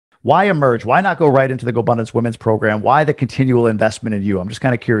Why emerge? Why not go right into the GoBundance Women's Program? Why the continual investment in you? I'm just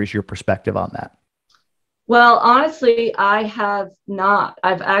kind of curious your perspective on that. Well, honestly, I have not.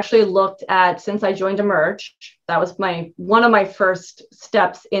 I've actually looked at, since I joined Emerge, that was one of my first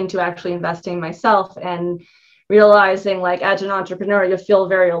steps into actually investing in myself, and realizing, like, as an entrepreneur, you feel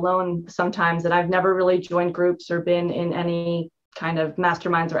very alone sometimes. And I've never really joined groups or been in any kind of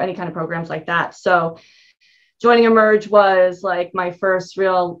masterminds or any kind of programs like that. So joining Emerge was like my first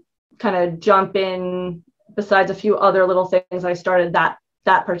real kind of jump in, besides a few other little things I started that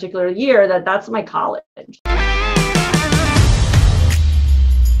particular year. That's my college.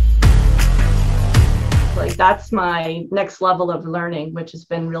 Like, that's my next level of learning, which has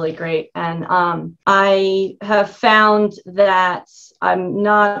been really great. And I have found that I'm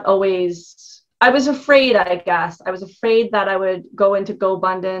not always, I was afraid, I guess. I was afraid that I would go into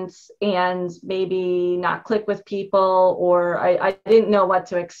GoBundance and maybe not click with people, or I didn't know what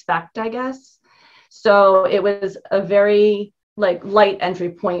to expect, I guess. So it was a very light entry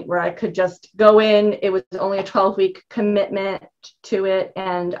point where I could just go in. It was only a 12-week commitment to it,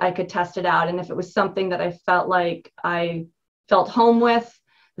 and I could test it out. And if it was something that I felt like I felt home with,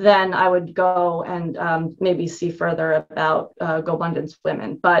 then I would go and maybe see further about GoBundance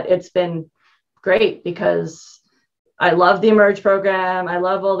Women. But it's been great because I love the Emerge program. I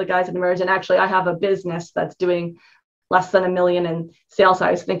love all the guys at Emerge. And actually, I have a business that's doing less than $1 million in sales.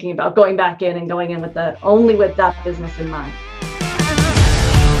 I was thinking about going back in and going in only with that business in mind.